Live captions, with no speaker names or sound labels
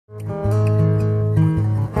Hello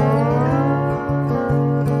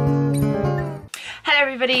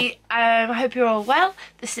everybody, I hope you're all well.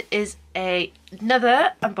 This is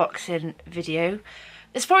another unboxing video.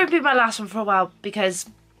 It's probably been my last one for a while because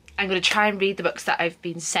I'm going to try and read the books that I've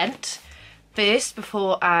been sent first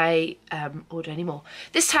before I order any more.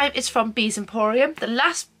 This time it's from Emporium. The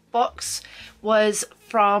last box was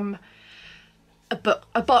from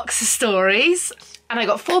a box of stories, and I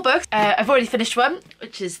got 4 books. I've already finished one,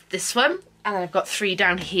 which is this one, and I've got 3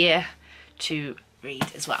 down here to read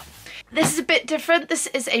as well. This is a bit different. This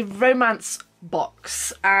is a romance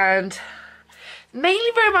box, and mainly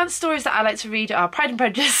romance stories that I like to read are Pride and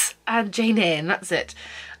Prejudice and Jane Eyre, and that's it.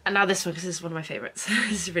 And now this one, because this is one of my favourites.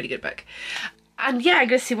 This is a really good book. And yeah, I'm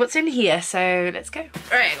going to see what's in here, so let's go.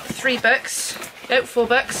 Alright, I've got 3 books. No, 4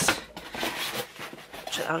 books.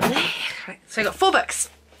 Put that on there. Right, so I got 4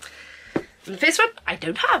 books. And the first one I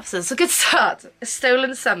don't have, so it's a good start. A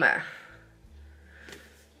Stolen Summer.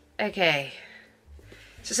 Okay.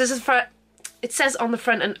 So it says on the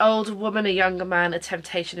front, an older woman, a younger man, a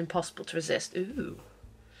temptation impossible to resist. Ooh.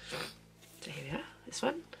 So here we are, this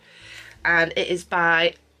one. And it is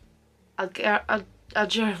by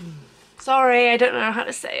sorry, I don't know how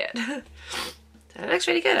to say it. So it looks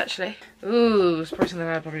really good, actually. Ooh, it's probably something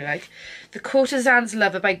I'd probably like. The Courtesan's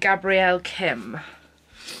Lover by Gabrielle Kim.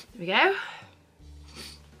 Here we go.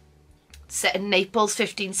 Set in Naples,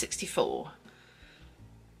 1564.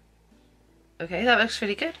 Okay, that looks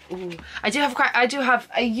really good. Ooh. I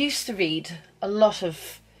used to read a lot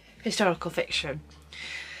of historical fiction.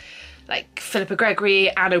 Like Philippa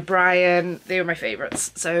Gregory, Anne O'Brien, they were my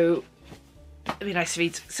favourites. So it'd be nice to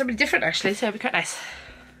read somebody different, actually, so it'd be quite nice.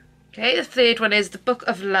 Okay, the third one is The Book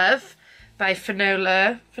of Love by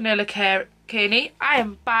Finola Kearney. I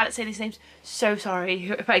am bad at saying these names, so sorry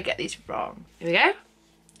if I get these wrong. Here we go.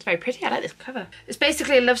 It's very pretty, I like this cover. It's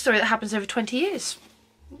basically a love story that happens over 20 years.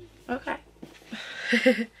 Okay.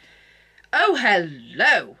 Oh,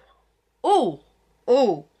 hello. Oh,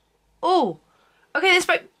 oh, oh. Okay, this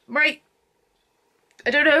might, I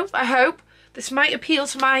don't know, I hope. This might appeal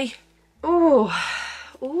to my, ooh,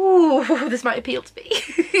 this might appeal to me.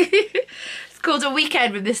 It's called A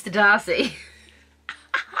Weekend with Mr. Darcy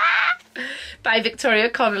by Victoria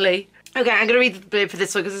Connolly. Okay, I'm going to read the blurb for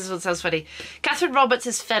this one because this one sounds funny. Catherine Roberts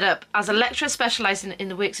is fed up. As a lecturer specialising in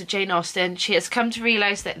the works of Jane Austen, she has come to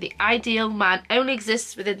realise that the ideal man only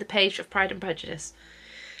exists within the page of Pride and Prejudice.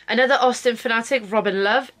 Another Austen fanatic, Robin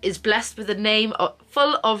Love, is blessed with a name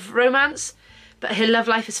full of romance, but her love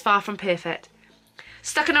life is far from perfect.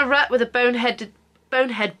 Stuck in a rut with a bonehead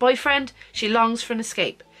boyfriend, she longs for an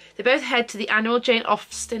escape. They both head to the annual Jane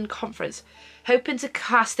Austen conference, hoping to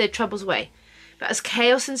cast their troubles away. But as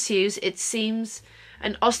chaos ensues, it seems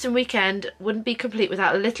an Austen weekend wouldn't be complete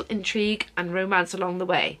without a little intrigue and romance along the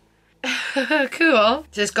way. Cool.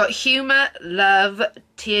 So it's got humour, love,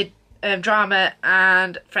 drama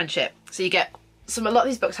and friendship. So you get a lot of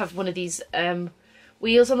these books have one of these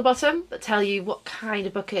wheels on the bottom that tell you what kind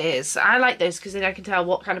of book it is. I like those because then I can tell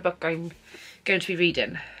what kind of book I'm going to be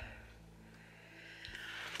reading.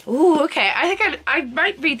 Ooh, okay. I think I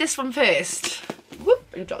might read this one first. Whoop,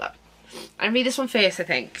 I dropped that. I read this one first, I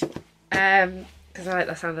think, because I like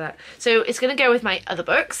the sound of that. So it's going to go with my other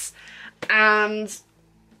books, and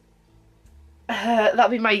that'll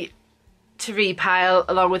be my to-read pile,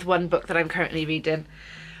 along with one book that I'm currently reading.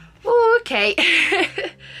 Ooh, okay.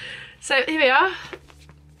 So here we are,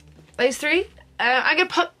 those 3. I'm going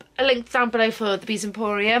to put a link down below for the Bees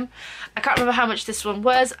Emporium. I can't remember how much this one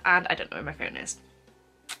was, and I don't know where my phone is.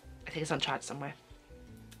 I think it's on charge somewhere.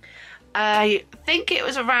 I think it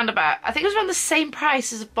was around the same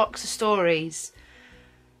price as a box of stories,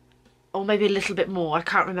 or maybe a little bit more, I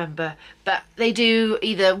can't remember. But they do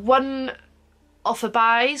either one offer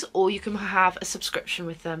buys, or you can have a subscription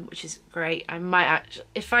with them, which is great. I might actually,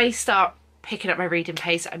 if I start picking up my reading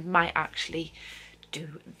pace, I might actually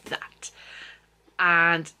do that.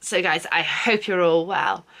 And so guys, I hope you're all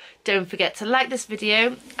well. Don't forget to like this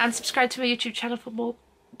video and subscribe to my YouTube channel for more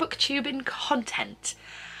booktubing content.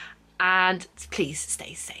 And please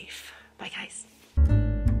stay safe. Bye guys.